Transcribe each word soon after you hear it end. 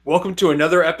Welcome to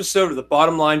another episode of the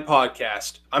Bottom Line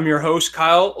Podcast. I'm your host,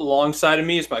 Kyle. Alongside of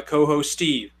me is my co-host,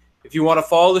 Steve. If you want to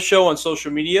follow the show on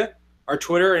social media, our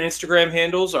Twitter and Instagram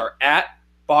handles are at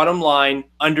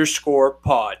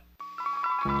bottomline_pod.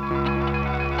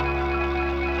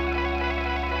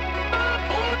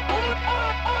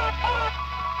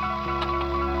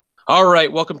 All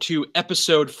right, welcome to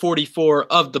episode 44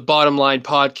 of the Bottom Line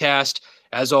Podcast.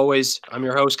 As always, I'm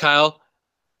your host, Kyle.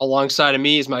 Alongside of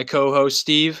me is my co-host,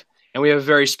 Steve, and we have a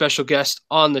very special guest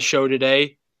on the show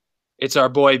today. It's our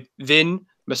boy, Vin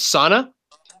Messana,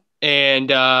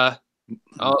 and I'll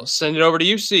send it over to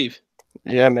you, Steve.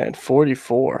 Yeah, man,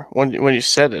 44. When you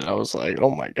said it, I was like,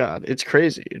 oh my God, it's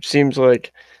crazy. It seems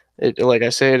like I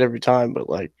say it every time, but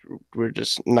like we're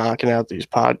just knocking out these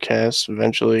podcasts.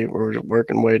 Eventually, we're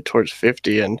working way towards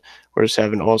 50, and we're just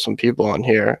having awesome people on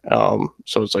here.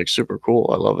 So it's like super cool.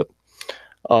 I love it.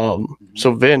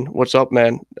 So Vin, what's up,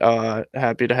 man?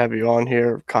 Happy to have you on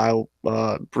here. Kyle,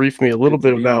 brief me a little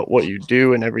bit about what you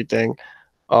do and everything.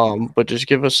 But just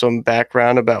give us some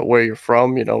background about where you're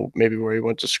from, maybe where you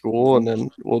went to school, and then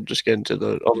we'll just get into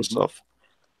the other stuff.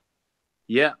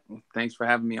 Yeah, thanks for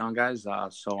having me on, guys.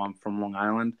 So I'm from Long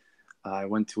Island. I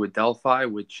went to Adelphi,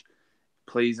 which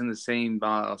plays in the same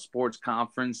sports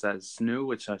conference as SNU,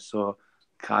 which I saw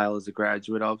Kyle is a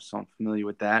graduate of, so I'm familiar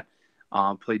with that.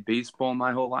 Played baseball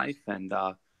my whole life and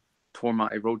tore my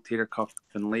rotator cuff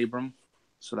and labrum,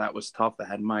 so that was tough. I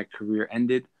had my career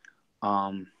ended.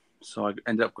 So I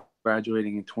ended up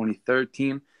graduating in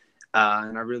 2013,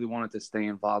 and I really wanted to stay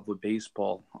involved with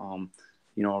baseball.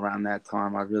 Around that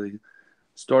time, I really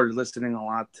started listening a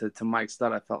lot to Mike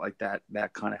Stud. I felt like that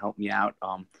kind of helped me out.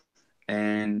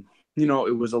 And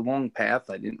it was a long path.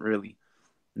 I didn't really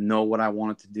know what I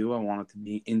wanted to do. I wanted to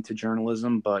be into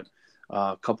journalism, but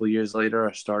a couple of years later,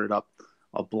 I started up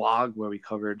a blog where we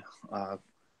covered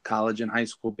college and high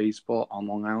school baseball on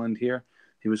Long Island here.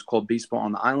 It was called Baseball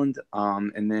on the Island.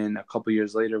 And then a couple of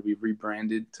years later, we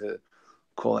rebranded to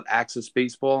call it Access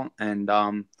Baseball. And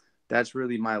that's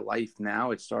really my life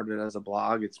now. It started as a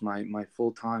blog. It's my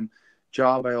full-time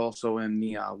job. I also am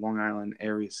the Long Island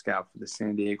area scout for the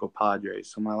San Diego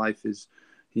Padres. So my life is,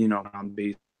 around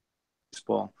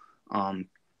baseball. And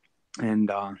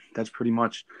that's pretty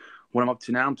much what I'm up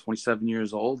to now. I'm 27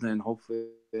 years old, and hopefully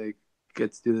I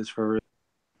get to do this for a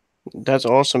That's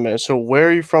awesome, man. So where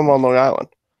are you from on Long Island?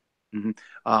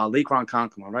 Lake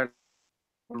Ronkonkoma,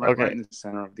 right in the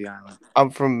center of the island. I'm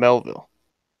from Melville.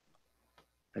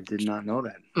 I did not know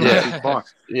that. Yeah, too far.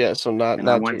 Yeah. So not.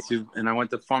 I went to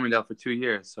Farmingdale for 2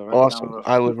 years. So awesome.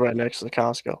 I live right next to the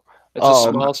Costco. It's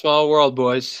a small world,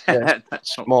 boys. Yeah,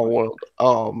 small world.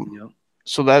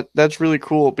 So that's really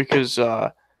cool because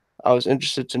I was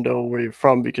interested to know where you're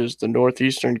from because the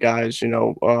Northeastern guys,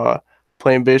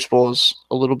 playing baseball is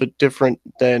a little bit different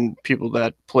than people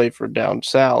that play for down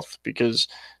south because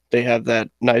they have that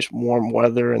nice warm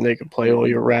weather and they can play all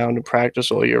year round and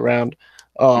practice all year round.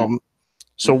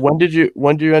 So when did you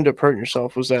end up hurting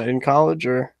yourself? Was that in college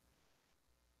or?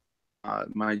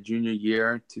 My junior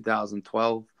year,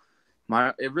 2012.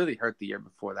 It really hurt the year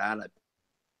before that. I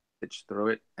pitched through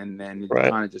it, and then it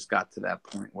kind of just got to that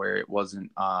point where it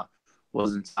wasn't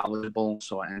salvageable.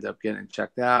 So I ended up getting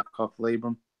checked out, cuff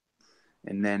labrum.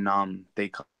 And then they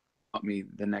caught me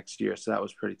the next year, so that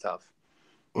was pretty tough.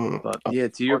 But yeah,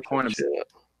 to your point of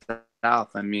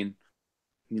South, I mean,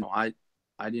 I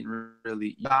didn't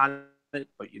really got it,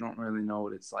 but you don't really know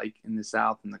what it's like in the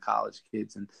South and the college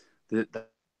kids and the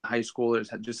high schoolers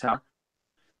had just how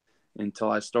until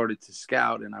I started to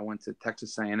scout and I went to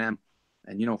Texas A&M,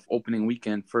 and opening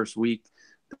weekend, first week,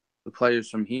 the players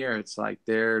from here, it's like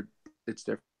it's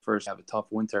their first have a tough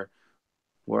winter.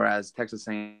 Whereas Texas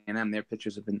A&M, their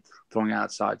pitchers have been throwing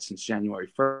outside since January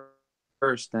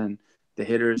 1st, and the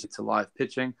hitters, it's a live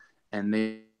pitching, and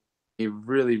they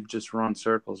really just run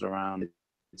circles around it.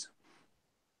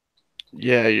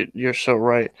 Yeah, you're so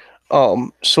right.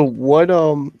 So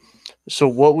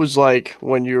what was like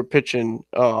when you were pitching?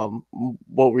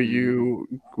 What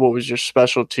was your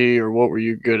specialty, or what were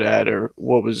you good at, or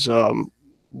what was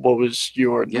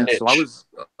your niche? So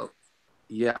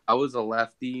I was a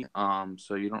lefty.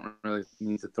 So you don't really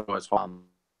need to throw as hard.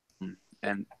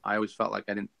 And I always felt like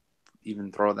I didn't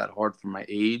even throw that hard for my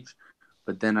age.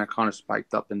 But then I kind of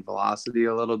spiked up in velocity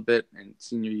a little bit in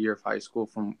senior year of high school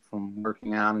from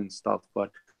working out and stuff.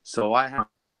 But so I had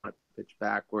to pitch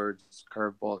backwards,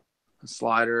 curveball,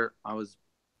 slider. I was,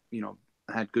 I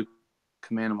had good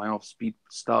command of my off-speed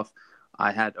stuff.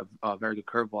 I had a very good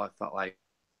curveball. I felt like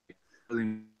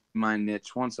really my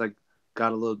niche. Once I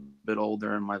got a little bit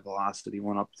older and my velocity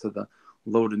went up to the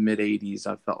low to mid 80s,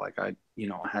 I felt like I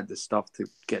had the stuff to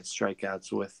get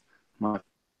strikeouts with my.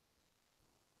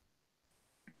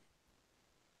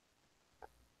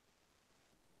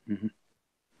 Mm-hmm.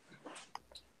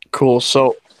 Cool.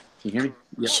 So Can you hear me?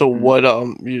 Yeah. so Mm-hmm. what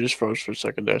you just froze for a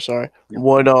second there, sorry. Yep.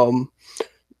 What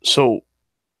so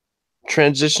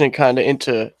transitioning kind of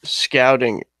into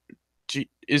scouting,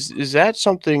 is that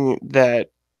something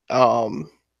that um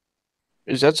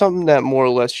is that something that more or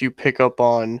less you pick up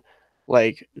on,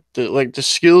 like the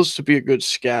skills to be a good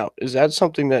scout? Is that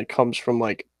something that comes from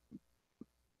like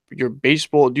your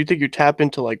baseball? Do you think you tap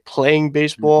into like playing Mm-hmm.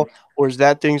 baseball, or is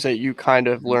that things that you kind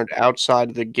of Mm-hmm. learned outside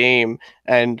of the game?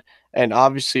 And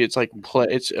obviously it's like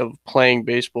it's of playing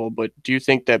baseball, but do you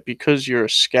think that because you're a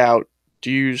scout,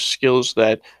 do you use skills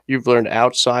that you've learned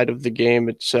outside of the game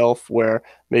itself, where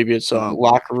maybe it's Mm-hmm.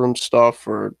 locker room stuff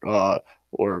or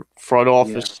front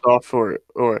office Yeah. stuff,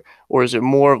 or is it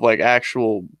more of like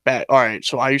actual bat? All right,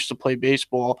 so I used to play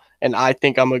baseball, and I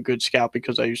think I'm a good scout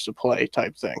because I used to play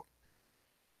type thing.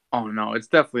 Oh no, it's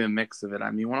definitely a mix of it.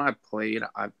 I mean, when I played,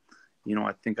 I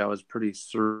think I was pretty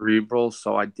cerebral,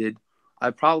 so I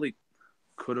probably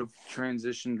could have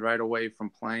transitioned right away from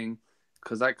playing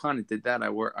because I kind of did that. I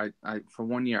for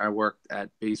 1 year I worked at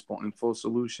Baseball Info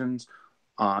Solutions,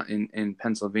 in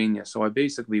Pennsylvania. So I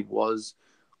basically was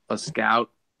a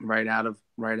scout right out of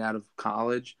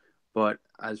college. But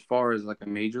as far as like a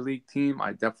major league team,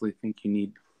 I definitely think you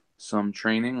need some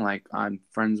training. Like I'm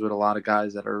friends with a lot of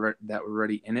guys that were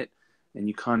already in it, and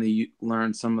you kind of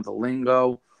learn some of the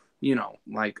lingo.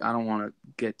 Like I don't want to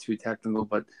get too technical,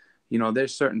 but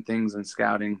there's certain things in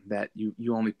scouting that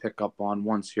you only pick up on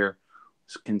once you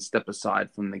can step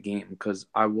aside from the game. Because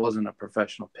I wasn't a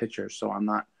professional pitcher, so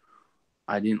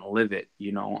I didn't live it.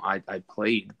 I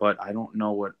played, but I don't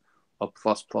know what a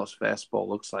plus plus fastball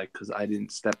looks like because I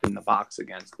didn't step in the box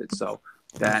against it. So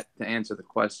that to answer the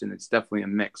question, it's definitely a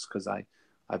mix because I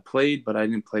played, but I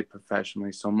didn't play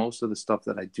professionally. So most of the stuff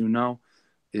that I do know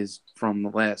is from the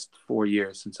last 4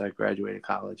 years since I graduated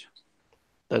college.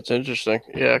 That's interesting.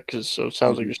 Yeah, because so it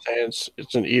sounds like Mm-hmm. you're saying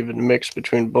it's an even mix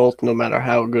between both. No matter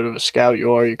how good of a scout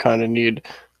you are, you kind of need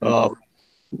Mm-hmm.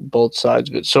 both sides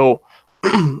of it. So,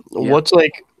 Yeah.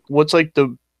 what's like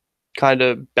the kind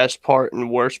of best part and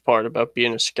worst part about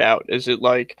being a scout? Is it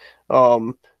like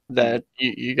that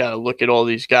you got to look at all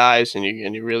these guys and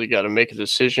you really got to make a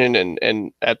decision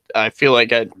and I feel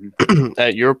like at Mm-hmm.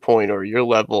 at your point or your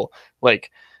level, like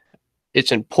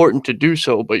it's important to do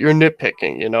so, but you're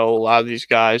nitpicking. A lot of these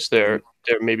guys, Mm-hmm.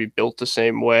 they're maybe built the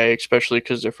same way, especially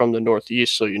because they're from the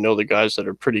Northeast. So the guys that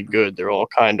are pretty good, they're all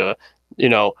kind of you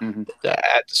know Mm-hmm.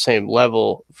 at the same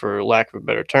level, for lack of a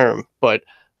better term. But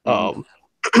Mm-hmm.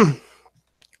 um,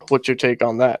 what's your take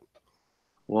on that?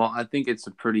 Well, I think it's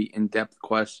a pretty in-depth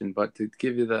question, but to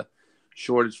give you the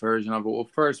shortest version of it, well,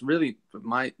 first, really,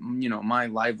 my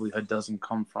livelihood doesn't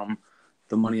come from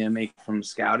the money I make from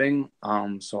scouting.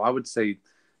 So I would say,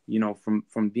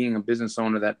 from being a business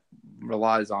owner that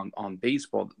relies on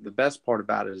baseball, the best part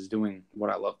about it is doing what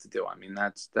I love to do. I mean,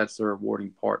 that's the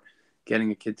rewarding part,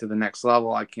 getting a kid to the next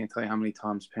level. I can't tell you how many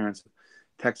times parents have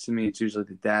texted me. It's usually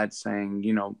the dad saying,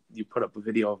 you put up a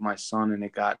video of my son and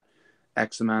it got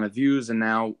X amount of views, and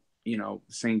now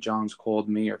St. John's called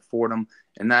me or Fordham,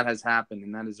 and that has happened,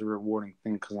 and that is a rewarding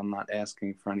thing because I'm not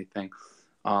asking for anything.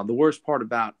 The worst part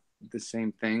about the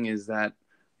same thing is that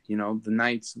the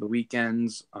nights, the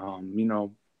weekends,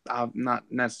 not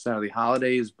necessarily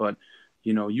holidays, but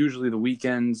usually the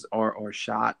weekends are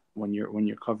shot when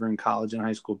you're covering college and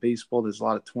high school baseball. There's a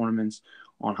lot of tournaments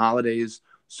on holidays,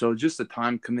 so just the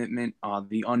time commitment,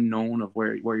 the unknown of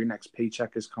where your next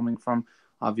paycheck is coming from.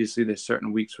 Obviously, there's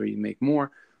certain weeks where you make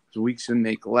more, there's weeks you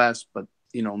make less, but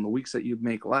in the weeks that you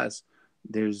make less,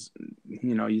 there's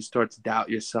you start to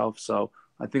doubt yourself. So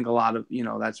I think a lot of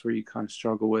that's where you kind of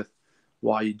struggle with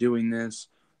while you're doing this.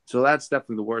 So that's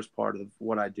definitely the worst part of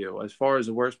what I do. As far as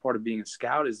the worst part of being a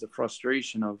scout is the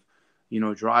frustration of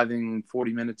driving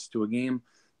 40 minutes to a game,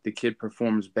 the kid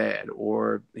performs bad,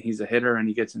 or he's a hitter and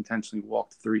he gets intentionally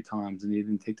walked 3 times and he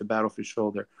didn't take the bat off his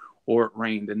shoulder, or it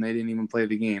rained and they didn't even play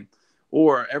the game,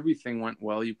 or everything went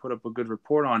well. You put up a good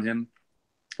report on him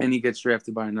and he gets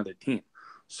drafted by another team.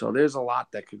 So there's a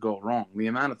lot that could go wrong. The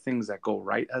amount of things that go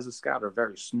right as a scout are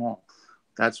very small.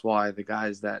 That's why the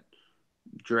guys that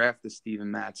draft the Steven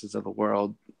Matzes of the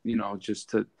world,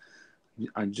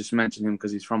 I just mentioned him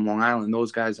because he's from Long Island.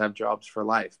 Those guys have jobs for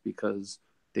life because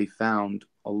they found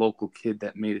a local kid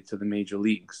that made it to the major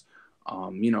leagues.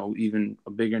 Even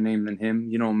a bigger name than him,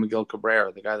 Miguel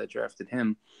Cabrera, the guy that drafted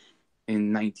him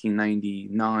in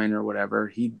 1999 or whatever,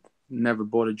 he never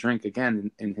bought a drink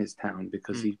again in his town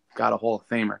because he got a Hall of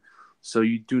Famer. So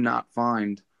you do not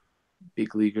find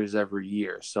big leaguers every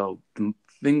year. So the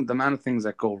amount of things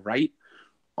that go right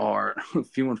are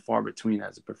few and far between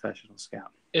as a professional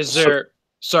scout. Is there?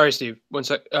 Sorry, Steve. One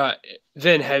sec.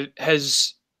 Vin,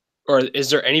 or is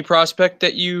there any prospect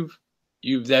that you've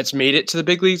that's made it to the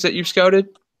big leagues that you've scouted?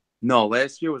 No,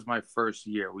 last year was my first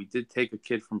year. We did take a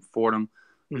kid from Fordham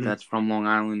that's from Long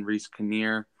Island, Reese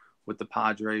Kinnear, with the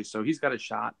Padres. So he's got a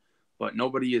shot, but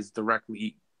nobody is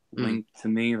directly linked to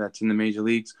me that's in the major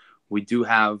leagues. We do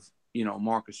have,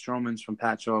 Marcus Stroman's from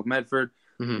Patchogue Medford.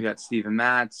 We got Steven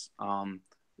Matz.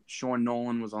 Sean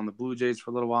Nolan was on the Blue Jays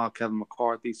for a little while. Kevin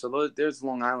McCarthy. So there's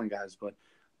Long Island guys, but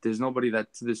there's nobody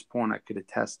that to this point I could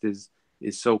attest is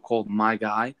so-called my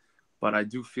guy. But I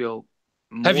do feel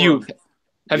more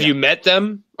Have you met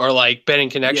them or like been in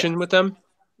connection with them?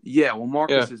 Yeah, well,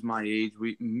 Marcus is my age.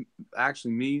 Me,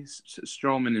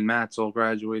 Stroman, and Matz all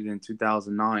graduated in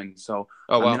 2009. So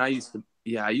I mean,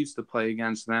 I used to play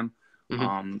against them.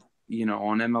 On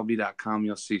MLB.com,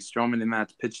 you'll see Stroman and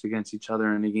Matz pitched against each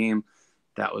other in a game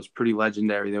that was pretty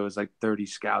legendary. There was like 30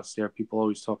 scouts there. People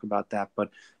always talk about that, but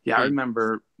I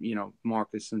remember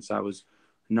Marcus since I was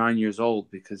 9 years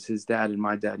old because his dad and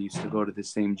my dad used to go to the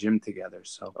same gym together.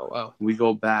 So we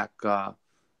go back, a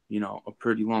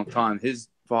pretty long time. His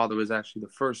father was actually the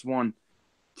first one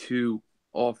to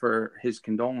offer his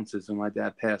condolences when my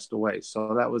dad passed away.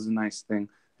 So that was a nice thing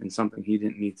and something he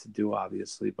didn't need to do,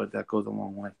 obviously, but that goes a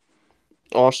long way.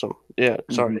 Awesome. Yeah.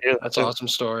 Sorry. Yeah, that's an awesome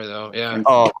story, though.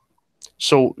 Yeah.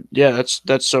 So yeah,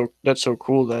 that's so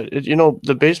cool that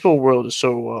the baseball world is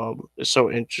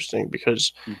so interesting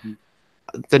because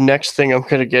the next thing I'm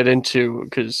gonna get into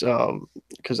because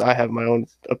I have my own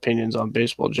opinions on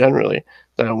baseball generally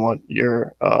that I want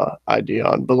your idea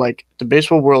on, but like the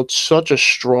baseball world's such a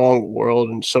strong world,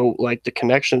 and so like the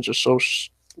connections are so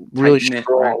really tight-knit,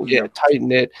 strong, right? Tight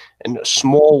knit, and a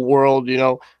small world,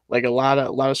 like a lot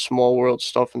of small world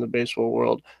stuff in the baseball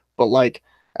world, but like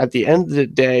at the end of the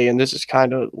day, and this is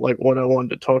kind of like what I wanted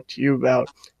to talk to you about,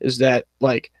 is that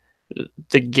like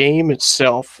the game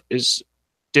itself is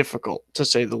difficult to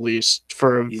say the least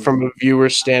from a viewer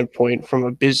standpoint, from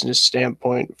a business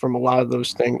standpoint, from a lot of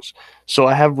those things. So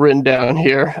I have written down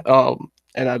here,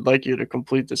 and I'd like you to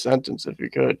complete the sentence if you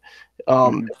could.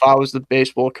 If I was the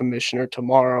baseball commissioner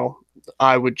tomorrow,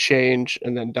 I would change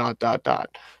and then ...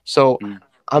 So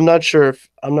I'm not sure if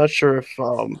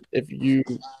you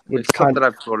would it's stuff that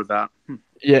I've thought about.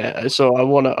 Yeah, so I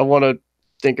want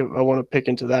to pick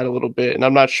into that a little bit, and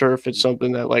I'm not sure if it's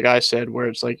something that, like I said, where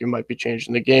it's like you might be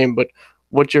changing the game, but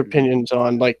what's your opinions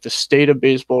on like the state of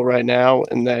baseball right now,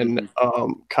 and then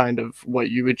kind of what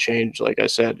you would change, like I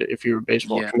said, if you were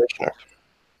baseball commissioner?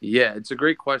 Yeah, it's a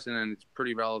great question, and it's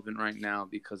pretty relevant right now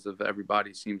because of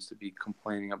everybody seems to be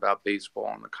complaining about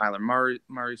baseball and the Kyler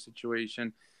Murray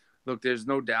situation. Look, there's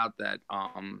no doubt that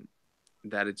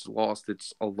that it's lost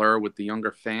its allure with the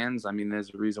younger fans. I mean,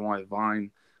 there's a reason why Vine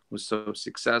was so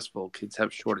successful. Kids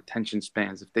have short attention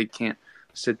spans. If they can't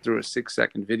sit through a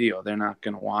 6-second video, they're not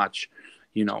going to watch,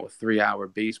 a 3-hour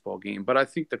baseball game. But I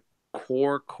think the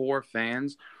core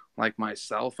fans like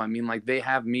myself, I mean, like they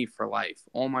have me for life.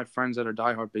 All my friends that are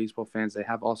diehard baseball fans, they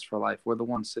have us for life. We're the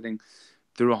ones sitting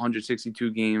through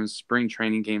 162 games, spring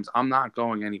training games. I'm not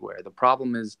going anywhere. The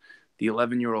problem is the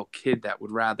 11-year-old kid that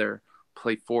would rather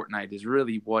play Fortnite is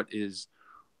really what is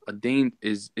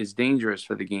dangerous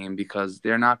for the game because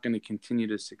they're not going to continue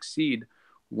to succeed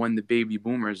when the baby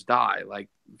boomers die. Like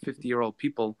 50-year-old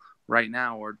people right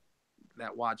now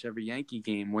that watch every Yankee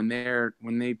game when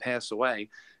they pass away,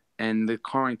 and the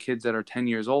current kids that are 10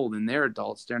 years old and they're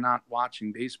adults, they're not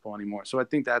watching baseball anymore. So I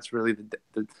think that's really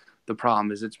the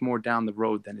problem is it's more down the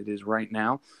road than it is right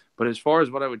now. But as far as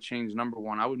what I would change, number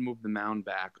one, I would move the mound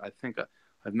back. I think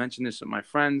I've mentioned this with my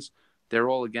friends. They're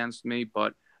all against me,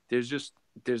 but there's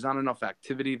not enough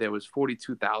activity. There was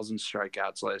 42,000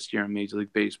 strikeouts last year in Major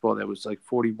League Baseball. There was like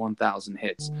 41,000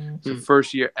 hits. It's the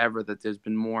first year ever that there's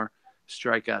been more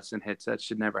strikeouts than hits. That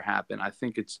should never happen. I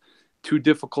think it's too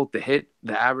difficult to hit.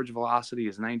 The average velocity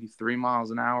is 93 miles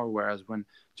an hour, whereas when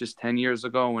just 10 years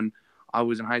ago when I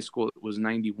was in high school, it was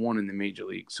 91 in the major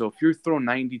league. So if you throw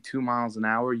 92 miles an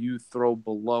hour, you throw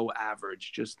below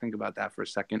average. Just think about that for a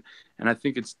second. And I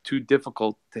think it's too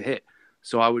difficult to hit.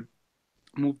 So I would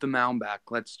move the mound back.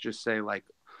 Let's just say like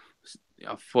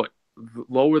a foot,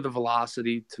 lower the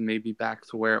velocity to maybe back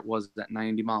to where it was at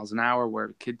 90 miles an hour,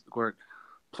 where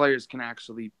players can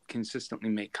actually consistently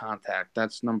make contact.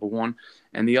 That's number one.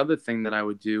 And the other thing that I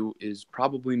would do is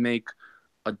probably make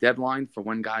a deadline for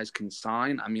when guys can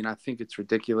sign. I mean, I think it's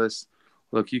ridiculous.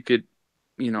 Look, you could,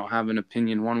 have an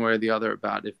opinion one way or the other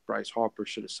about if Bryce Harper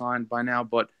should have signed by now,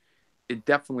 but it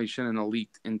definitely shouldn't have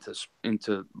leaked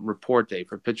into report day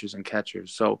for pitchers and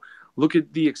catchers. So look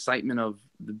at the excitement of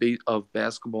of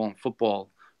basketball and football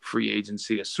free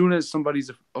agency. As soon as somebody's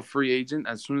a free agent,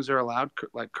 as soon as they're allowed,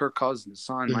 like Kirk Cousins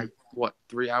signed, like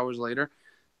 3 hours later,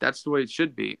 that's the way it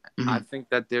should be. I think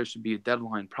that there should be a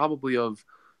deadline, probably of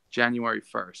January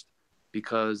 1st,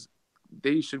 because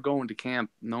they should go into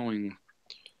camp knowing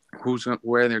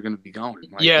where they're going to be going.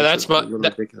 Like, yeah, that's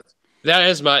ridiculous.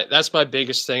 That's my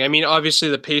biggest thing. I mean, obviously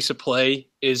the pace of play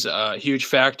is a huge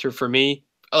factor for me.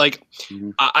 Like,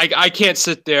 I can't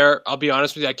sit there. I'll be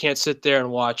honest with you. I can't sit there and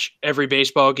watch every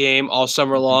baseball game all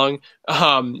summer long.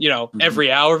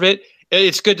 Every hour of it.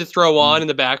 It's good to throw on in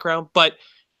the background, but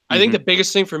I think the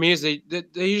biggest thing for me is they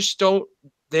just don't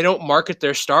market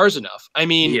their stars enough. I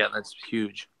mean, yeah, that's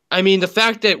huge. I mean, the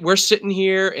fact that we're sitting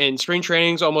here and spring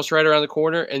training's almost right around the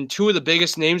corner and two of the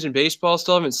biggest names in baseball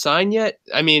still haven't signed yet.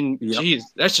 I mean, geez,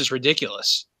 that's just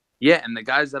ridiculous. Yeah, and the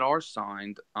guys that are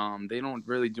signed, they don't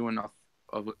really do enough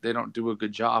they don't do a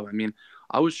good job. I mean,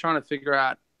 I was trying to figure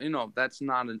out, that's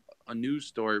not a news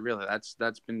story really.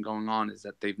 That's been going on, is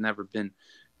that they've never been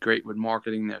great with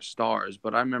marketing their stars.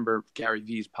 But I remember Gary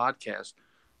Vee's podcast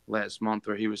last month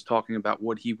where he was talking about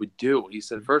what he would do. He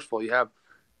said, first of all, you have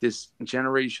this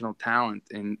generational talent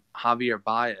in Javier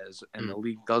Baez, and the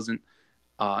league doesn't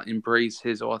embrace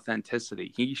his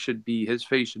authenticity. His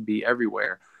face should be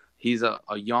everywhere. He's a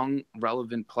young,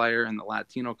 relevant player in the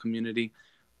Latino community,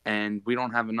 and we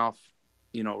don't have enough,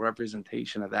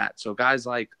 representation of that. So guys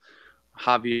like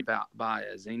Javier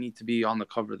Baez, they need to be on the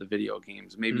cover of the video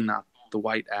games. Maybe not the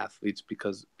white athletes,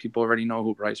 because people already know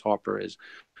who Bryce Harper is.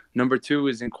 Number two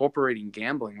is incorporating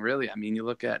gambling, really. I mean, you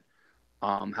look at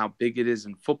how big it is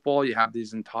in football. You have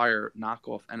these entire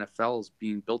knockoff NFLs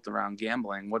being built around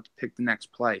gambling. What to pick the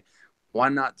next play? Why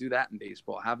not do that in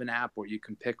baseball? Have an app where you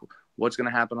can pick what's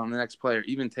going to happen on the next player,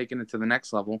 even taking it to the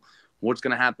next level. What's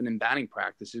going to happen in batting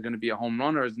practice? Is it going to be a home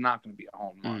run or is it not going to be a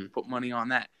home run? Put money on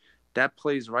that. That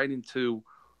plays right into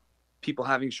people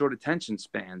having short attention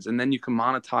spans. And then you can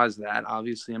monetize that.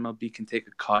 Obviously, MLB can take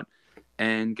a cut.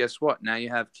 And guess what? Now you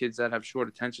have kids that have short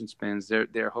attention spans.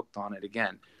 They're hooked on it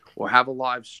again. Or have a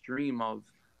live stream of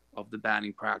the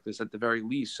batting practice at the very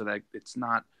least, so that it's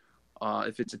not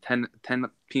if it's a 10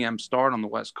 p.m. start on the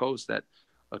West Coast, that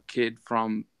a kid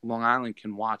from Long Island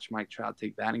can watch Mike Trout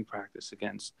take batting practice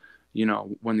against,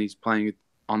 when he's playing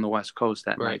on the West Coast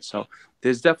that night. So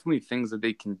there's definitely things that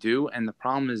they can do. And the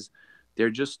problem is they're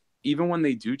just, even when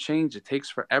they do change, it takes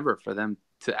forever for them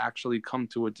to actually come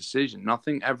to a decision.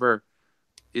 Nothing ever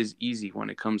is easy when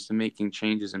it comes to making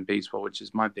changes in baseball, which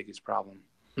is my biggest problem.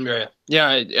 Yeah.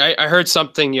 I heard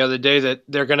something the other day that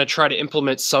they're going to try to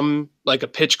implement some, like a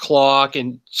pitch clock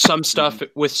and some stuff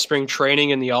with spring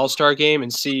training in the All-Star game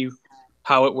and see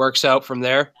how it works out from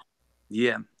there.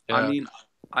 Yeah. I mean,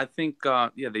 I think,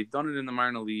 they've done it in the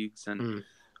minor leagues, and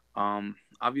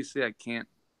obviously I can't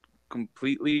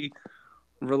completely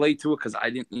relate to it because I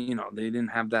didn't, they didn't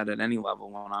have that at any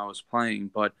level when I was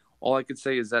playing. But all I could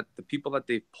say is that the people that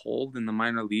they've pulled in the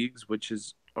minor leagues,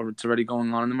 it's already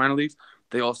going on in the minor leagues,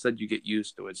 they all said you get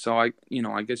used to it. So I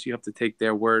guess you have to take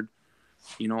their word,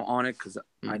 on it, because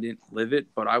I didn't live it.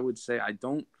 But I would say I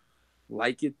don't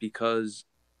like it because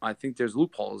I think there's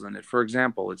loopholes in it. For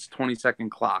example, it's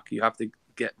 20-second clock. You have to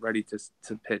get ready to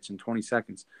pitch in 20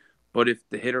 seconds. But if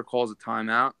the hitter calls a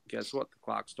timeout, guess what? The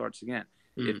clock starts again.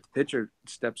 If the pitcher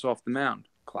steps off the mound,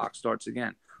 clock starts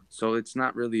again. So it's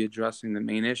not really addressing the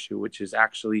main issue, which is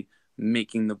actually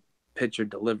making the pitcher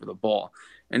deliver the ball.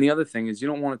 And the other thing is, you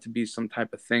don't want it to be some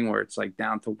type of thing where it's like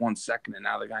down to 1 second and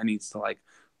now the guy needs to like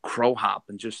crow hop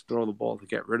and just throw the ball to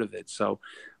get rid of it. So,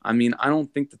 I mean, I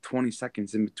don't think the 20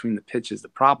 seconds in between the pitch is the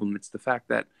problem. It's the fact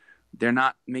that they're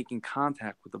not making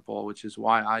contact with the ball, which is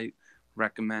why I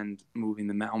recommend moving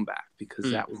the mound back, because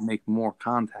that would make more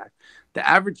contact. The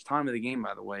average time of the game,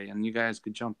 by the way, and you guys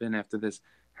could jump in after this,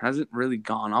 hasn't really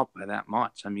gone up by that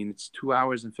much. I mean, it's 2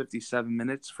 hours and 57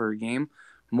 minutes for a game.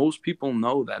 Most people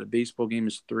know that a baseball game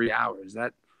is 3 hours.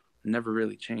 That never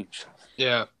really changed.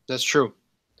 Yeah, that's true.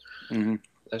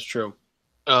 That's true.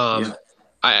 I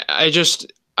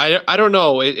don't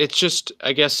know. It's just,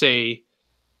 I guess, a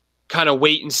kind of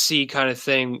wait and see kind of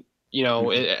thing.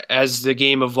 As the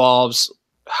game evolves,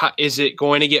 is it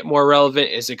going to get more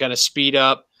relevant? Is it going to speed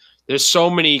up? There's so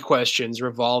many questions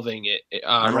revolving it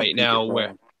right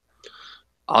now.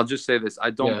 I'll just say this. I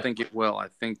don't think it will. I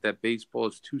think that baseball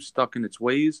is too stuck in its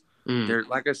ways.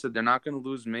 Like I said, they're not going to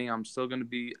lose me. I'm still going to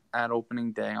be at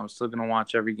opening day. I'm still going to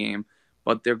watch every game.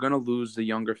 But they're going to lose the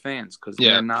younger fans because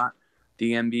they're not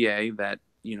the NBA that,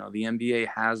 the NBA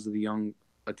has the young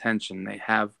attention. They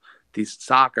have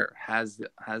soccer has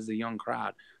the young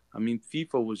crowd. I mean,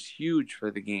 FIFA was huge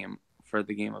for the game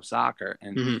of soccer,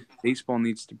 and Hmm. baseball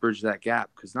needs to bridge that gap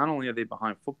because not only are they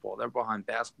behind football, they're behind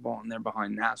basketball, and they're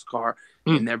behind NASCAR,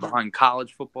 and they're behind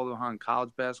college football, they're behind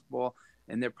college basketball,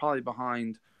 and they're probably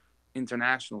behind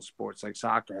international sports like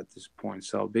soccer at this point.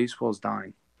 So baseball's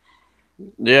dying.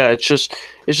 Yeah, it's just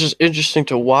interesting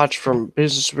to watch from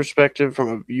business perspective, from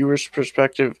a viewer's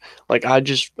perspective. Like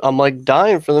I'm like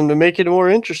dying for them to make it more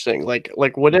interesting. Like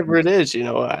whatever it is, and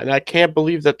I can't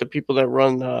believe that the people that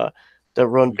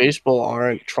run baseball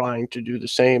aren't trying to do the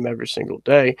same every single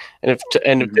day. And if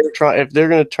they're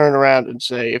going to turn around and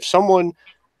say if someone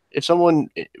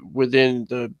within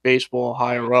the baseball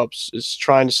higher ups is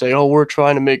trying to say, "Oh, we're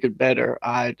trying to make it better,"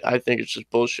 I think it's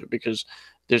just bullshit because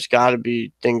there's got to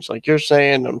be things like you're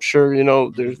saying. I'm sure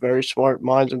there's very smart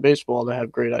minds in baseball that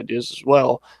have great ideas as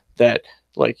well. That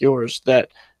like yours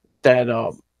that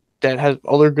has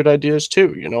other good ideas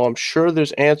too. I'm sure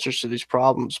there's answers to these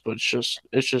problems, but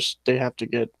it's just they have to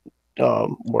get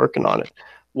working on it.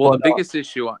 Well, But the biggest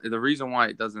issue, the reason why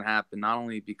it doesn't happen, not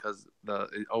only because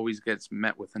it always gets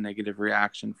met with a negative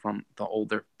reaction from the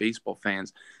older baseball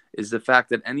fans, is the fact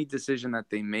that any decision that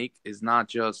they make is not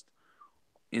just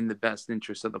in the best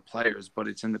interest of the players, but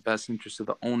it's in the best interest of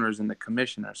the owners and the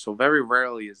commissioner. So very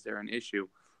rarely is there an issue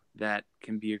that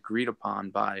can be agreed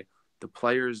upon by the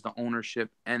players, the ownership,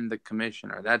 and the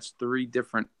commissioner. That's three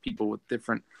different people with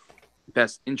different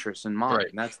best interests in mind.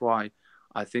 Right. That's why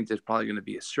I think there's probably going to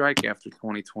be a strike after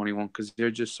 2021 because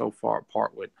they're just so far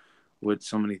apart with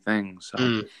so many things.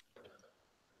 So,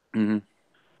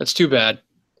 That's too bad.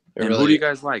 And who do you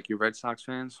guys like? You Red Sox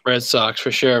fans? Red Sox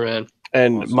for sure, man.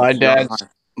 and Also,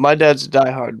 my dad's a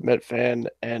diehard Met fan,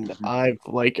 and Mhm. I've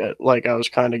like I was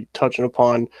kind of touching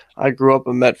upon. I grew up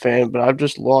a Met fan, but I've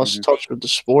just lost touch with the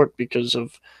sport because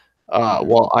of,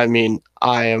 well, I mean,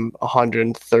 I am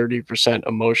 130%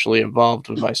 emotionally involved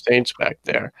with my Saints back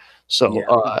there, so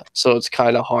Yeah. so it's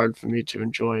kind of hard for me to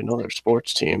enjoy another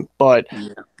sports team. But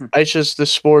Yeah. it's just the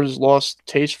sport has lost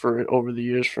taste for it over the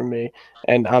years for me,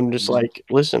 and I'm just like,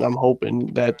 listen, I'm hoping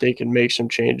that they can make some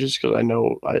changes because I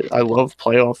know I love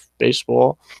playoff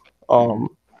baseball. Um,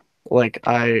 like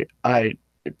I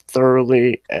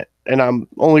thoroughly, and I'm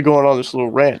only going on this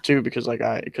little rant too because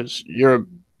you're a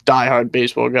diehard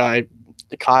baseball guy.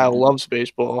 Kyle loves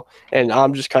baseball, and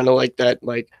I'm just kind of like that,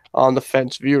 like on the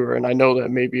fence viewer. And I know that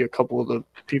maybe a couple of the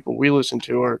people we listen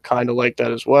to are kind of like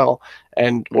that as well,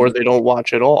 and or they don't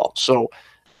watch at all. So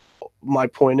my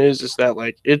point is that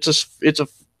like it's a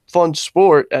fun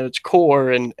sport at its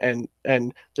core, and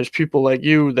there's people like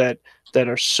you that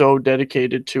are so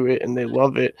dedicated to it and they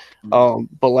love it.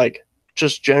 But like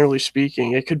just generally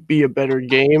speaking, it could be a better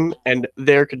game, and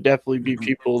there could definitely be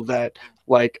people that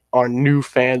like are new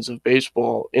fans of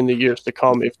baseball in the years to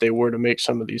come if they were to make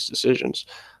some of these decisions.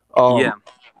 Yeah.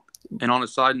 And on a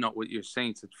side note with your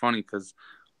Saints, it's funny because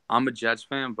I'm a Jets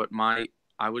fan, but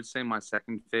I would say my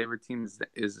second favorite team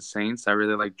is the Saints. I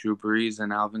really like Drew Brees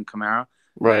and Alvin Kamara.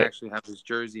 And I Right. actually have his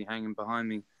jersey hanging behind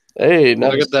me. Hey,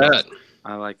 Look nice. at that.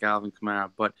 I like Alvin Kamara.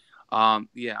 But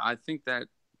yeah, I think that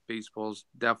baseball's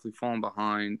definitely falling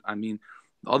behind. I mean,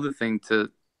 the other thing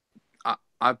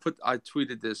I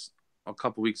tweeted this a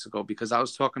couple weeks ago because I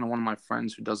was talking to one of my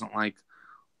friends who doesn't like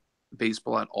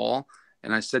baseball at all.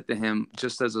 And I said to him,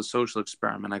 just as a social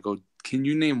experiment, I go, "Can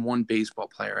you name one baseball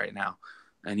player right now?"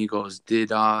 And he goes, "Did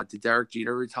Derek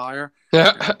Jeter retire?" And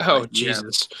I was Oh, like, "Yeah,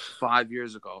 Jesus. 5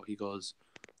 years ago." He goes,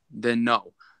 "Then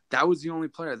no." That was the only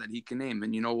player that he can name.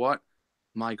 And you know what?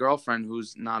 My girlfriend,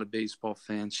 who's not a baseball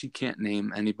fan, she can't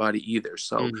name anybody either.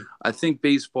 So I think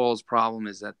baseball's problem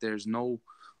is that there's no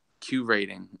Q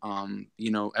rating.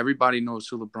 Everybody knows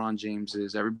who LeBron James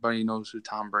is. Everybody knows who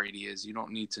Tom Brady is. You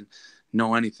don't need to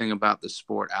know anything about the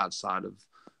sport outside of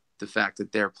the fact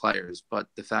that they're players. But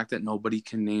the fact that nobody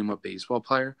can name a baseball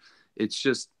player, it's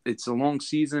a long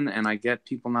season, and I get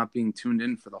people not being tuned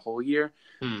in for the whole year.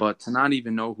 But to not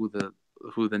even know who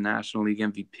the National League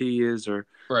MVP is, or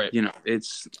Right.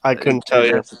 I couldn't tell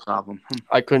you. That's a problem.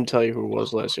 I couldn't tell you who it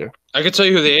was last year. I can tell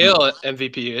you who the AL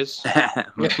MVP is.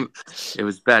 It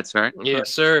was Betts, right? Yes,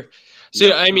 sir. So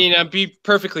Yeah. I mean, I'll be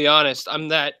perfectly honest. I'm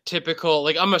that typical.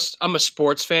 Like I'm a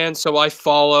sports fan, so I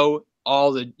follow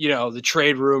all the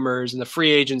trade rumors and the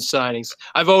free agent signings.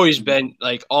 I've always been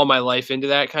like all my life into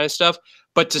that kind of stuff.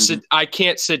 But I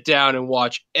can't sit down and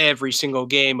watch every single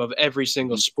game of every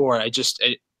single sport.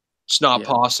 It's not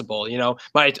possible.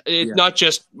 Not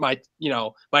just my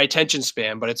attention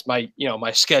span, but it's my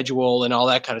schedule and all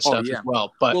that kind of stuff as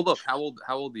well. But well, look, how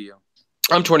old are you?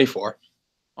 I'm 24.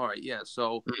 All right, yeah.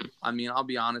 So, I mean, I'll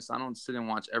be honest. I don't sit and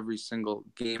watch every single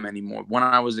game anymore. When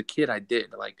I was a kid, I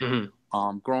did. Like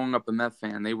growing up a Met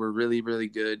fan, they were really, really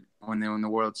good when they were in the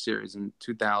World Series in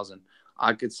 2000.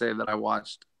 I could say that I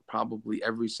watched probably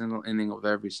every single inning of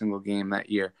every single game that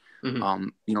year.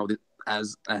 Mm-hmm.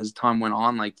 As time went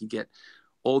on, like you get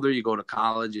older, you go to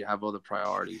college, you have other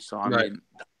priorities. So I Right. mean,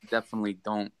 definitely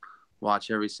don't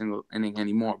watch every single inning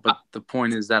anymore. But the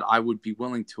point is that I would be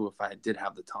willing to if I did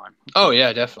have the time. Oh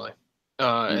yeah, definitely.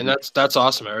 And that's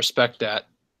awesome. I respect that.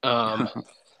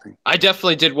 I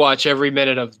definitely did watch every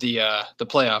minute of the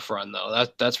playoff run though.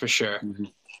 That's for sure.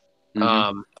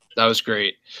 That was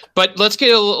great. But let's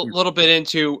get a little bit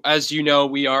into, as you know,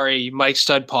 we are a Mike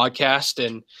Stud podcast,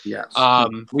 and Yes.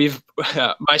 We've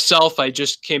myself, I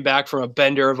just came back from a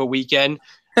bender of a weekend.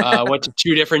 Went to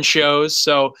 2 different shows.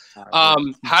 So,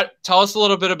 tell us a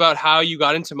little bit about how you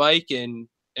got into Mike and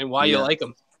why you like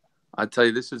him. I tell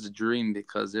you, this is a dream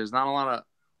because there's not a lot of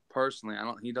personally.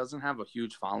 He doesn't have a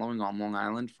huge following on Long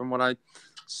Island from what I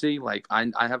see. Like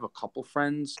I have a couple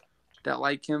friends that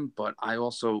like him, but I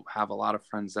also have a lot of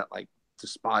friends that like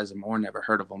despise him or never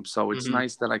heard of him. So it's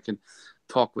nice that I can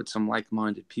talk with some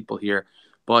like-minded people here.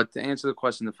 But to answer the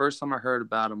question, the first time I heard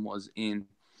about him was in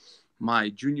my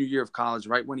junior year of college,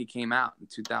 right when he came out in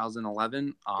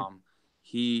 2011.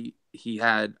 He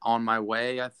had "On My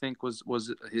Way," I think was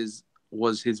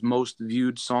his most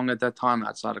viewed song at that time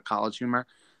outside of College Humor.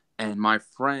 And my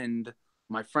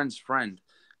friend's friend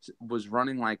was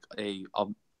running like a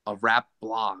rap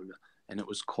blog, and it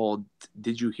was called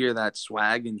 "Did You Hear That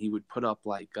Swag?" And he would put up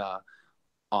like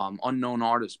unknown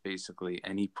artists basically,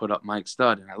 and he put up Mike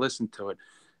Stud, and I listened to it.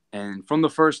 And from the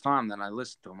first time that I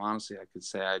listened to him, honestly, I could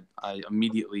say I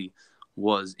immediately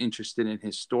was interested in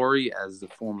his story as the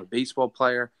former baseball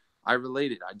player. I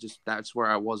related. That's where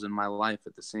I was in my life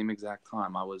at the same exact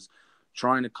time. I was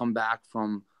trying to come back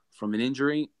from an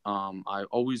injury. I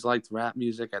always liked rap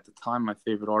music. At the time, my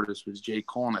favorite artist was J.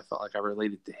 Cole, and I felt like I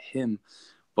related to him,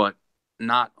 but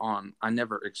I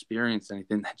never experienced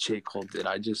anything that J. Cole did.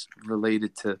 I just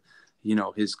related to,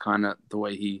 his kind of the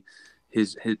way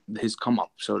his come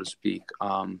up, so to speak.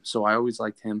 So I always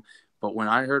liked him. But when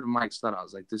I heard of Mike Stud, I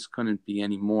was like, this couldn't be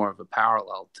any more of a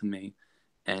parallel to me.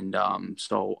 And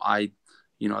so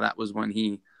that was when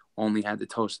he only had the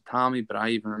Toast of Tommy. But I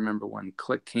even remember when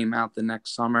Click came out the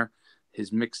next summer,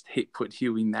 his mixtape with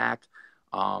Huey Mack.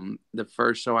 The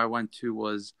first show I went to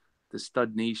was the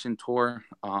Stud Nation tour.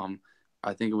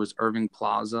 I think it was Irving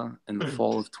Plaza in the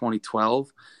fall of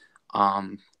 2012.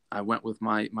 I went with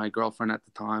my girlfriend at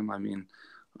the time. I mean,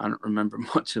 I don't remember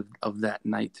much of that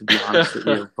night, to be honest with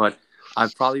you, but I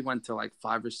probably went to like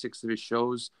 5 or 6 of his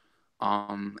shows.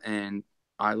 And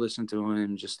I listened to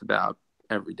him just about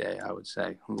every day, I would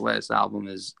say. The last album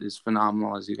is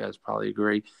phenomenal, as you guys probably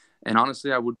agree. And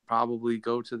honestly, I would probably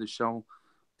go to the show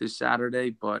this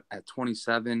Saturday, but at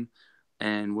 27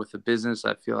 and with a business,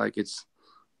 I feel like it's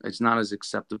not as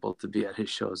acceptable to be at his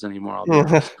shows anymore. I'll be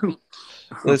honest.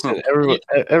 Listen,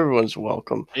 everyone's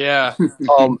welcome. Yeah.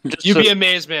 You'd be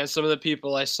amazed, man. Some of the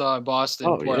people I saw in Boston,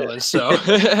 Portland. Yeah. So,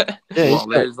 well,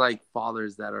 there's like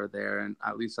fathers that are there, and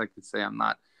at least I could say I'm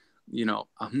not in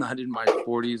my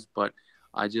 40s, but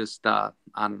I just, I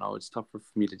don't know. It's tougher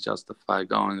for me to justify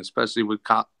going, especially with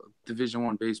Division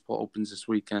I baseball opens this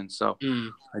weekend. So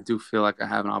I do feel like I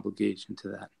have an obligation to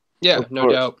that. Yeah, no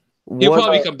doubt. He'll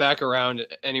probably come back around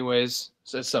anyways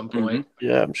at some point.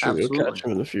 Yeah, I'm sure we'll catch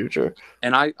him in the future.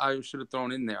 And I should have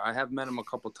thrown in there, I have met him a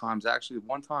couple of times. Actually,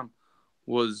 one time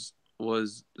was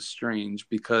strange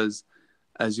because,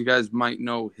 as you guys might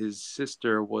know, his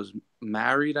sister was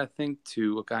married, I think,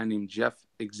 to a guy named Jeff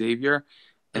Xavier,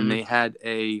 and they had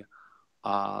a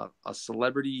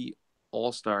celebrity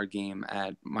all-star game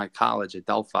at my college at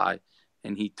Delphi.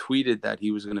 And he tweeted that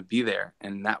he was going to be there.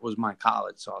 And that was my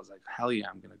college. So I was like, hell yeah,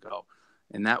 I'm going to go.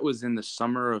 And that was in the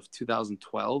summer of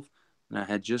 2012. And I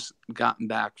had just gotten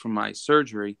back from my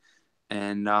surgery.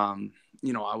 And, I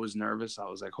was nervous. I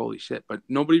was like, holy shit. But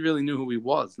nobody really knew who he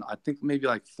was. I think maybe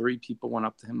like 3 people went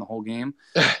up to him the whole game.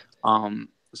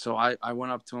 So I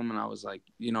went up to him and I was like,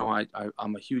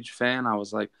 I'm a huge fan. I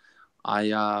was like,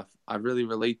 I really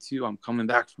relate to you. I'm coming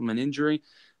back from an injury.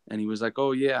 And he was like,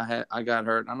 "Oh yeah, I got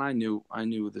hurt," and I knew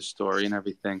the story and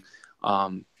everything.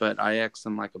 But I asked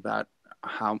him like about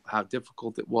how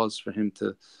difficult it was for him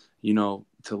to,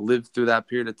 to live through that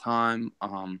period of time.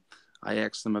 I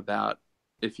asked him about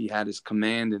if he had his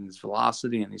command and his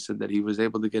velocity, and he said that he was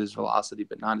able to get his velocity,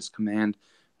 but not his command,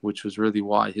 which was really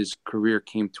why his career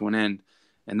came to an end.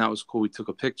 And that was cool. We took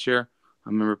a picture. I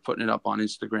remember putting it up on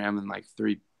Instagram, and like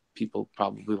 3 people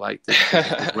probably liked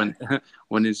it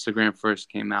when Instagram first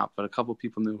came out, but a couple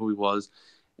people knew who he was.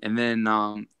 And then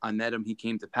I met him. He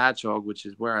came to Patchogue, which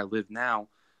is where I live now.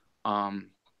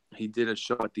 he did a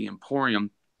show at the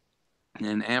Emporium,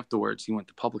 and afterwards he went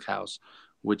to Public House,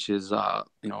 which is a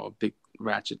big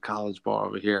ratchet college bar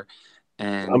over here.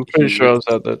 And I'm pretty sure I was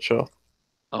at that show.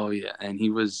 Oh yeah, and he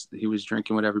was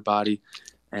drinking with everybody,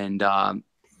 and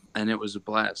it was a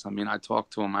blast. I mean, I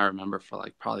talked to him, I remember, for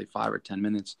like probably 5 or 10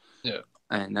 minutes. Yeah.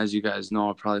 And as you guys know,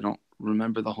 I probably don't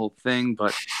remember the whole thing,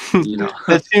 but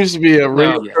that seems to be a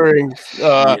recurring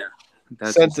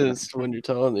sentence when you're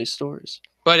telling these stories.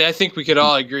 But I think we could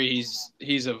all agree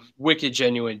he's a wicked,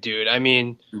 genuine dude. I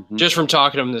mean, just from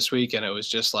talking to him this weekend, it was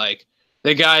just like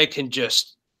the guy can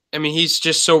just. I mean, he's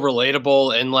just so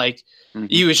relatable, and like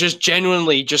he was just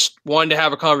genuinely just wanting to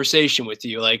have a conversation with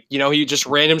you. Like, he just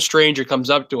random stranger comes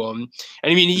up to him,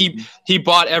 and I mean, he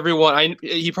bought everyone.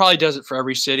 He probably does it for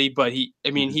every city, but he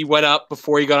went up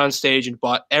before he got on stage and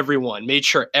bought everyone, made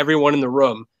sure everyone in the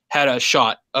room had a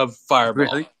shot of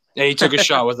Fireball, and he took a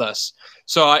shot with us.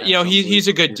 So he's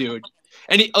a good dude,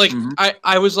 and he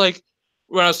I was like,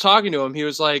 when I was talking to him, he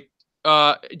was like.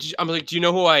 I'm like, do you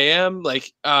know who I am?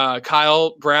 Like,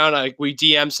 Kyle Brown. We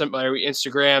DM we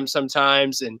Instagram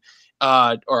sometimes, and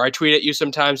or I tweet at you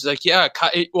sometimes. He's like, yeah.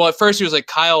 Well, at first he was like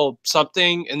Kyle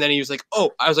something, and then he was like,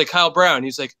 oh, I was like Kyle Brown.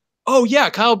 He's like, oh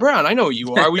yeah, Kyle Brown. I know who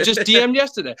you are. We just DM'd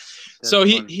yesterday. So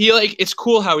he like, it's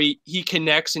cool how he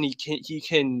connects, and he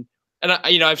can,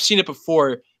 and I've seen it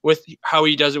before with how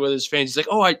he does it with his fans. He's like,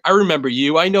 oh, I remember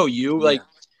you. I know you. Like,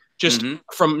 just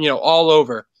from all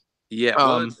over. Yeah.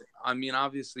 Well, I mean,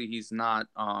 obviously he's not,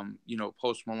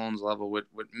 Post Malone's level with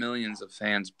millions of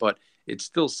fans, but it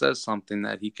still says something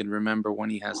that he can remember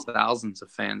when he has thousands of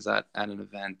fans at an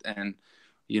event. And,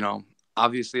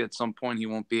 obviously at some point he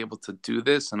won't be able to do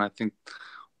this. And I think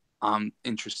I'm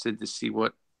interested to see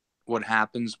what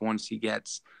happens once he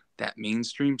gets that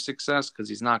mainstream success, because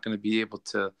he's not going to be able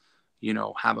to,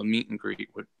 have a meet and greet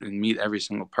and meet every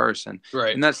single person.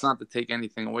 Right. And that's not to take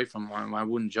anything away from him. I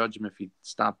wouldn't judge him if he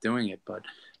stopped doing it, but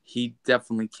he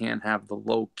definitely can't have the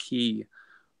low key,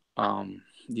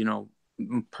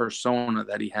 persona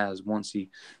that he has once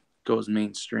he goes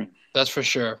mainstream. That's for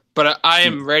sure. But I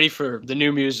am ready for the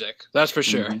new music. That's for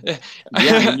sure.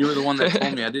 Yeah, and you were the one that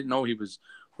told me. I didn't know he was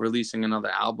releasing another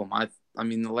album. I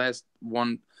mean, the last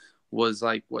one was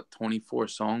like 24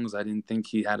 songs. I didn't think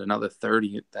he had another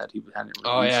 30 that he hadn't released.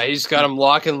 Oh yeah, he's got them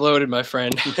lock and loaded, my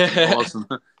friend. Awesome.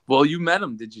 Well, you met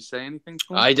him. Did you say anything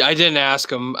to him? I didn't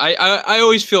ask him. I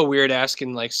always feel weird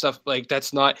asking like stuff like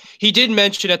that's not. He did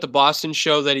mention at the Boston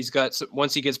show that he's got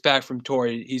once he gets back from tour,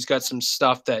 he's got some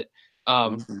stuff that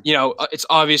it's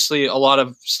obviously a lot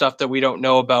of stuff that we don't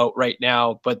know about right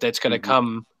now, but that's gonna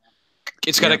come.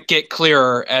 It's gonna get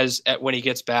clearer when he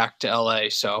gets back to LA.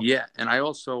 So yeah, and I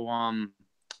also I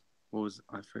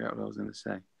forgot what I was gonna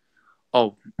say.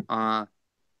 Oh, no,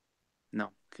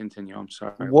 continue. I'm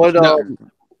sorry.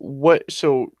 What?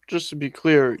 So just to be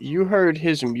clear, you heard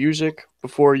his music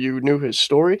before you knew his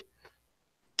story?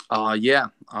 Yeah.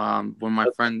 When my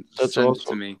friend sent it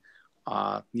to me.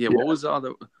 What was the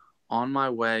other? On My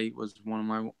Way was one of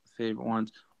my favorite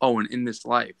ones. Oh, and In This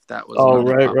Life, that was. Oh,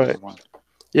 right. One.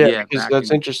 Yeah, because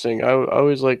that's interesting. I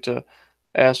always like to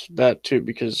ask that too,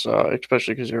 because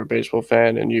especially because you're a baseball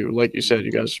fan and you, like you said,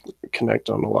 you guys connect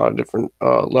on a lot of different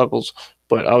levels.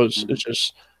 But I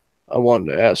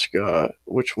wanted to ask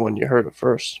which one you heard it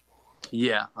first.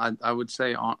 Yeah, I would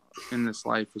say In This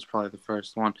Life was probably the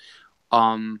first one.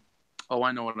 I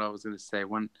know what I was going to say.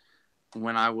 When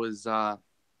I was, I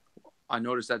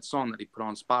noticed that song that he put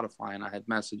on Spotify, and I had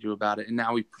messaged you about it, and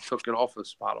now he took it off of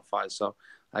Spotify. So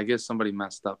I guess somebody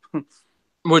messed up.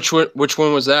 Which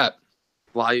one was that?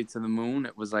 Fly You to the Moon.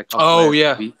 It was like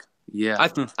week. Yeah.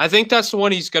 I think that's the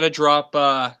one he's going to drop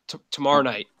tomorrow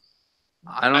night.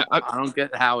 I don't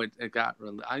get how it got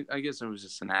really. I guess it was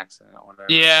just an accident or whatever.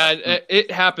 Yeah,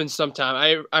 it happens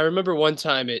sometime. I remember one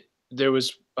time there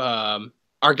was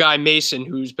our guy Mason,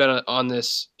 who's been on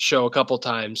this show a couple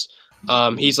times.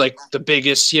 He's like the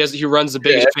biggest. He runs the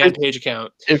biggest fan page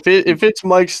account. If it's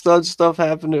Mike Stud stuff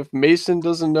happened, if Mason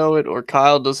doesn't know it or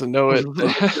Kyle doesn't know it,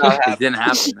 it didn't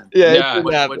happen. Then. Yeah.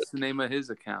 What's the name of his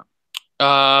account?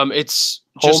 It's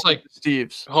just like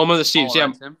Steve's. Home of the Steves.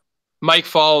 Yeah. Him? Mike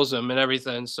follows him and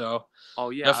everything, so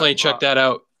definitely check that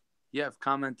out. Yeah, I've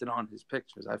commented on his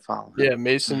pictures. I follow him. Yeah,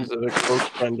 Mason's a close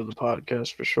friend of the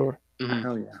podcast for sure. Mm-hmm.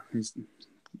 Hell yeah.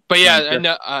 But yeah, and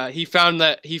he found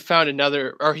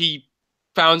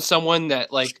someone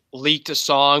that like leaked a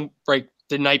song like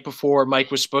the night before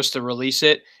Mike was supposed to release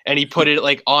it, and he put it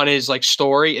like on his like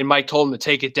story, and Mike told him to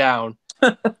take it down.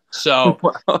 So,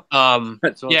 awesome.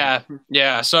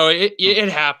 yeah. So it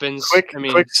happens.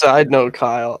 Quick side note,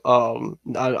 Kyle.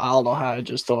 I don't know how I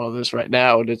just thought of this right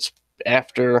now, and it's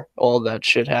after all that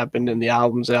shit happened and the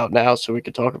album's out now, so we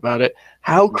could talk about it.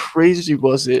 How crazy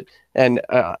was it? And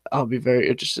I'll be very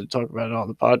interested to talk about it on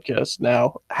the podcast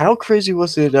now. How crazy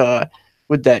was it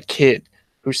with that kid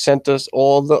who sent us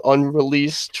all the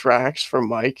unreleased tracks from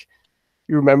Mike?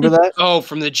 You remember that? Oh,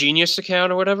 from the Genius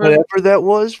account or whatever? Whatever that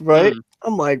was, right? Mm.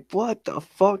 I'm like, what the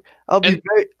fuck? I'll be And-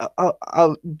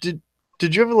 very.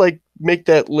 Did you ever like make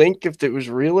that link if it was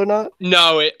real or not?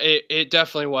 No, it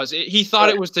definitely was. He thought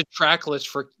it was the track list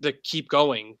for the Keep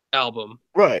Going album.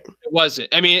 Right. It wasn't.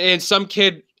 I mean, and some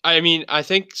kid. I mean, I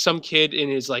think some kid in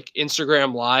his like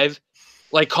Instagram live,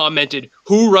 like commented,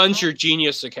 "Who runs your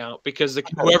Genius account?" Because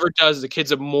whoever does, the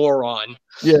kid's a moron.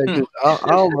 Yeah, 'cause I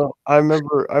don't know. I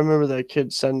remember that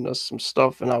kid sending us some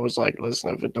stuff, and I was like,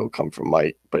 "Listen, if it don't come from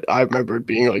Mike," but I remember it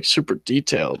being like super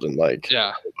detailed and like,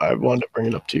 Yeah. I wanted to bring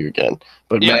it up to you again.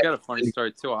 But Yeah, man, I got a funny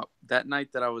story too. That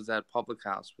night that I was at Public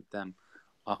House with them,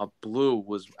 Blue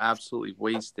was absolutely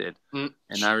wasted, and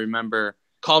I remember.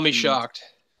 Call me shocked.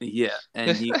 Yeah,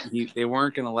 and they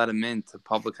weren't going to let him into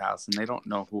Public House, and they don't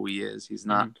know who he is. He's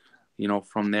not,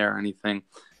 from there or anything.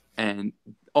 And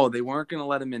they weren't going to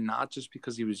let him in, not just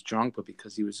because he was drunk, but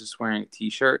because he was just wearing a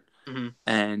T-shirt. Mm-hmm.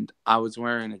 And I was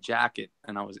wearing a jacket,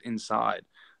 and I was inside,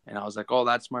 and I was like, "Oh,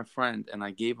 that's my friend," and I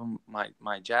gave him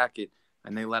my jacket,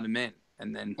 and they let him in.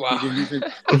 And then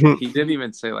he didn't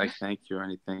even say like thank you or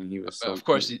anything. He was so of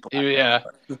course, cool. yeah.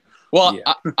 Well,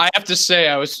 Yeah. I have to say,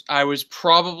 I was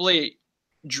probably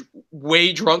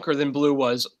way drunker than Blue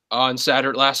was on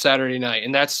last Saturday night,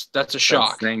 and that's a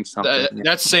shock. That's saying something.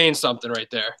 That's saying something right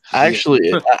there.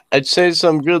 actually, I'd say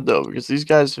something good though, because these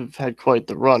guys have had quite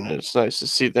the run, and it's nice to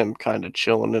see them kind of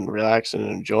chilling and relaxing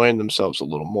and enjoying themselves a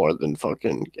little more than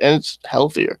fucking, and it's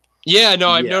healthier. Yeah, no,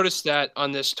 I've noticed that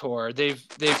on this tour. They've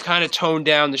kind of toned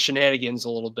down the shenanigans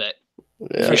a little bit.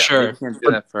 Yeah, for sure. They can't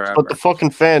do that forever. But the fucking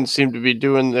fans seem to be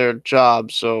doing their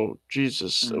job, so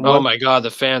Jesus. Oh my God, the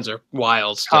fans are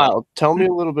wild still. Kyle, tell me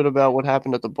a little bit about what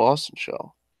happened at the Boston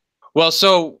show. Well,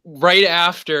 so right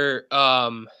after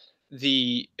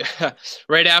the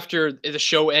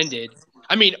show ended,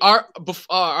 I mean,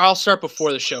 I'll start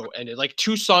before the show ended. Like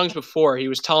 2 songs before, he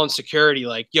was telling security,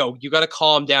 like, "Yo, you got to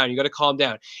calm down. You got to calm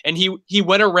down." And he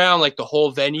went around like the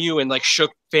whole venue and like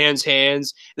shook fans'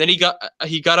 hands. Then he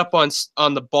got up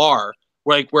on the bar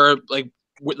where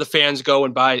the fans go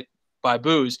and buy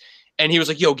booze, and he was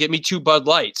like, "Yo, get me 2 Bud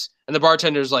Lights." And the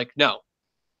bartender's like, "No."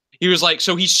 He was like,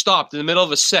 so he stopped in the middle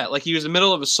of a set, like he was in the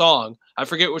middle of a song. I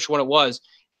forget which one it was.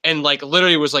 And like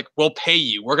literally was like, "We'll pay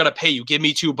you. We're gonna pay you. Give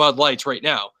me 2 Bud Lights right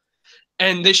now."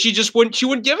 And then she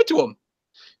wouldn't give it to him.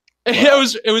 And Wow.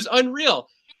 it was unreal.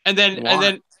 And then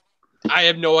I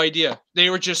have no idea. They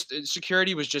were just,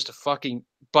 security was just a fucking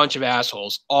bunch of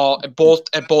assholes at both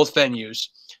venues.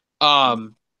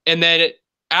 And then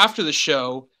after the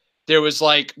show, there was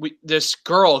like this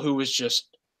girl who was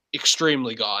just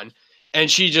extremely gone,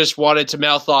 and she just wanted to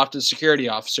mouth off to the security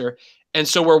officer. And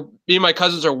so me and my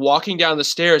cousins are walking down the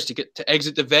stairs to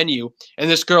exit the venue, and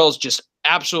this girl's just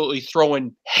absolutely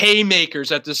throwing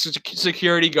haymakers at the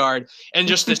security guard, and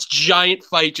just this giant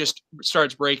fight just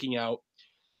starts breaking out.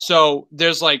 So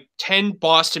there's like 10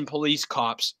 Boston police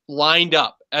cops lined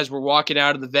up as we're walking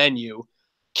out of the venue.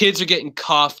 Kids are getting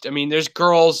cuffed. I mean, there's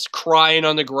girls crying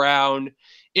on the ground.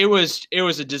 It was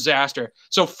a disaster.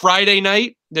 So Friday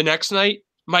night, the next night,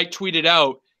 Mike tweeted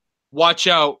out, "Watch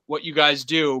out what you guys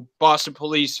do. Boston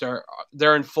police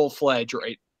they're in full fledged,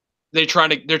 right? They're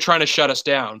trying to shut us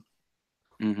down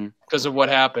because of what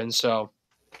happened." So,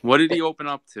 what did he open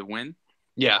up to? Win?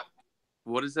 Yeah.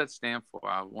 What does that stand for?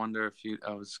 I wonder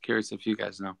I was curious if you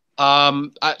guys know.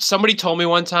 Somebody told me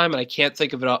one time, and I can't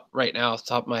think of it right now off the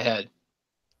top of my head.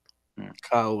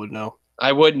 Kyle would know.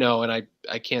 I would know, and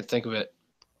I can't think of it.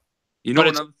 You know,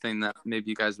 another thing that maybe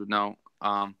you guys would know.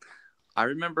 I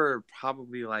remember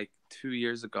probably like 2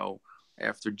 years ago,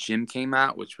 after Jim came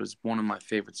out, which was one of my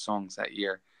favorite songs that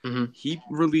year. Mm-hmm. He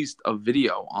released a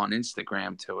video on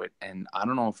Instagram to it, and I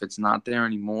don't know if it's not there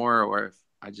anymore or if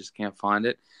I just can't find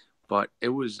it, but it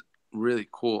was really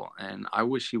cool, and I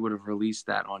wish he would have released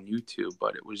that on YouTube,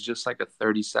 but it was just like a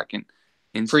 30-second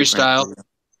Instagram freestyle video.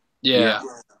 Yeah,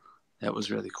 that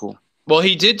was really cool. Well,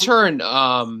 he did turn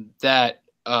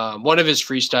one of his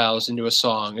freestyles into a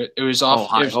song. It was off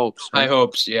High Hopes. Right? High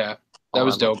Hopes, yeah. That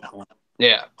was dope.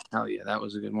 Yeah. Hell yeah, that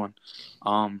was a good one.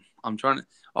 I'm trying to.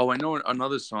 Oh, I know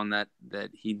another song that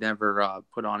he never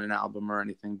put on an album or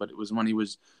anything, but it was when he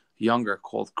was younger,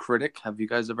 called "Critic." Have you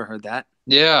guys ever heard that?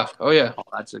 Yeah. Oh yeah. Oh,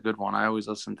 that's a good one. I always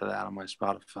listen to that on my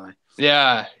Spotify.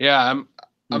 Yeah.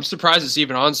 I'm surprised it's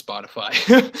even on Spotify.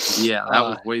 Yeah, that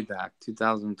was way back,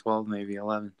 2012, maybe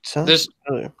 11.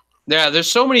 Yeah,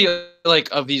 there's so many like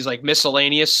of these like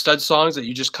miscellaneous stud songs that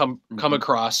you just come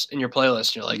across in your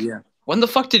playlist. You're like, when the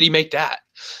fuck did he make that?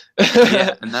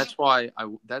 Yeah, and that's why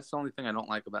that's the only thing I don't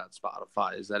like about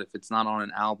Spotify is that if it's not on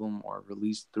an album or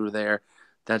released through there,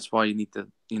 that's why you need to,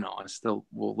 I still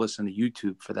will listen to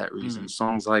YouTube for that reason.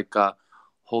 Songs like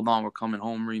Hold On, We're Coming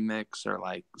Home remix, or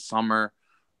like Summer,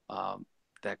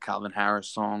 that Calvin Harris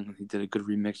song. He did a good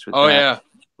remix with that. Oh, yeah.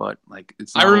 But like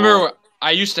it's I remember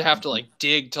I used to have to like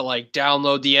dig to like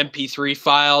download the MP3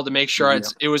 file to make sure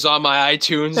it was on my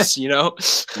iTunes,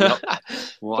 Yep.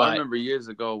 Well, I remember years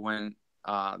ago when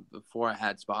before I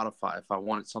had Spotify, if I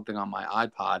wanted something on my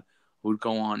iPod, I would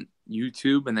go on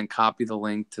YouTube and then copy the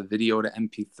link to video to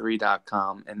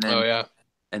mp3.com and then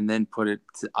and then put it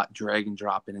to drag and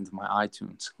drop it into my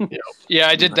iTunes. Yeah,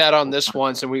 I did that on this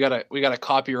once, and we got a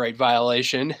copyright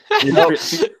violation.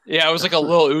 Yeah, it was like a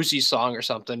Lil Uzi song or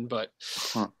something, but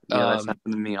yeah, that's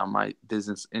happened to me on my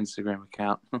business Instagram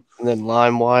account. And then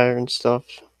LimeWire and stuff.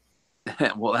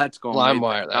 Well, that's going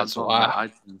LimeWire. That's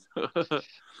why.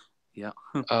 Yeah.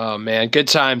 Oh man, good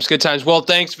times. Well,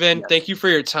 thanks, Vin. Yes. Thank you for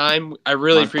your time. I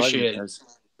really appreciate it. Guys.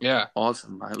 Yeah.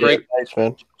 Awesome. Great. Thanks,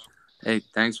 man. Hey,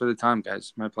 thanks for the time,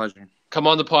 guys. My pleasure. Come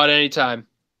on the pod anytime.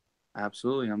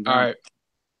 Absolutely. I'm done. All right.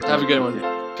 Have a good one.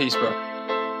 Peace, bro.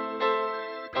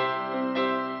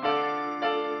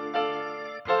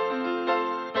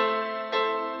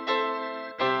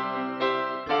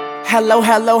 Hello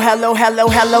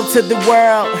to the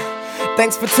world.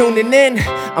 Thanks for tuning in.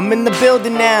 I'm in the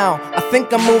building now. I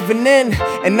think I'm moving in,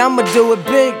 and I'ma do it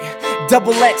big.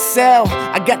 Double XL.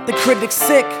 I got the critics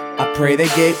sick. I pray they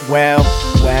get well.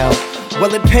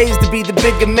 Well, it pays to be the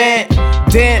bigger man.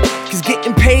 Damn, cause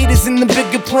getting paid is in the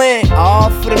bigger plan. All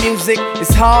for the music,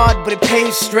 it's hard, but it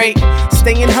pays straight.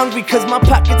 Staying hungry cause my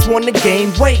pockets wanna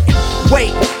gain weight.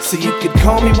 So you could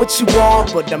call me what you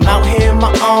want, but I'm out here on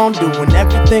my own, doing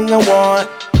everything I want.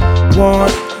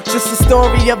 Just a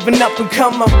story of an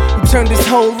up-and-comer who turned his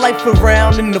whole life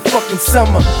around in the fucking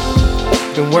summer.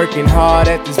 Been working hard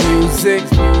at this music.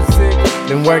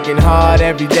 Been working hard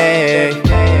every day.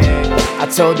 I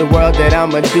told the world that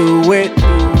I'ma do it,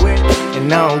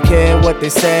 and I don't care what they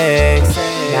say.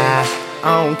 Nah,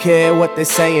 I don't care what they're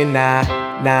saying.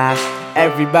 Nah.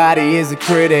 Everybody is a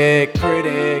critic,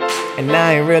 and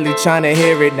I ain't really tryna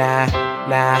hear it. Nah.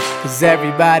 Cause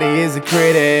everybody is a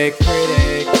critic.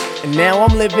 And now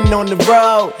I'm living on the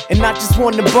road, and I just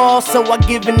want the ball, so I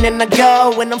give and then I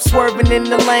go. And I'm swerving in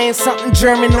the lane, something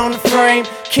German on the frame.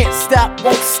 Can't stop,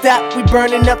 won't stop, we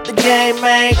burning up the game,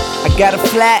 man. I got a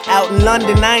flat out in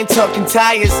London, I ain't talking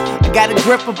tires. I got a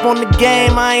grip up on the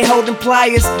game, I ain't holding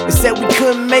pliers. They said we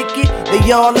couldn't make it,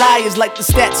 they all liars. Like the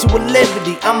Statue of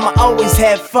Liberty, I'ma always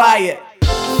have fire.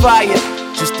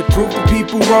 Just to prove the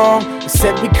people wrong. They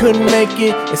said we couldn't make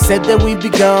it, they said that we'd be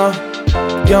gone.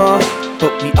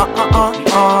 But we on,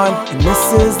 and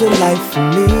this is the life for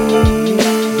me.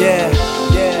 Yeah.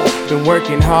 Been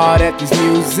working hard at this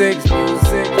music.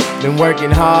 Been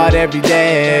working hard every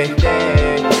day.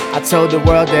 I told the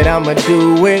world that I'ma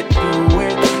do it,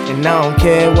 and I don't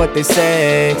care what they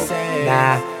say.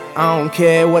 Nah, I don't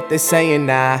care what they're saying.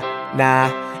 Nah.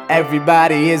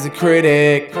 Everybody is a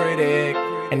critic,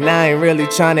 and I ain't really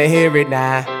tryna hear it.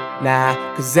 Nah.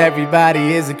 Cause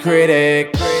everybody is a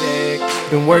critic.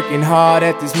 Been working hard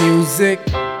at this music.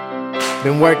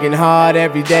 Been working hard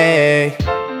every day.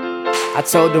 I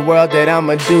told the world that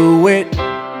I'ma do it,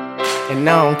 and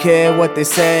I don't care what they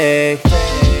say.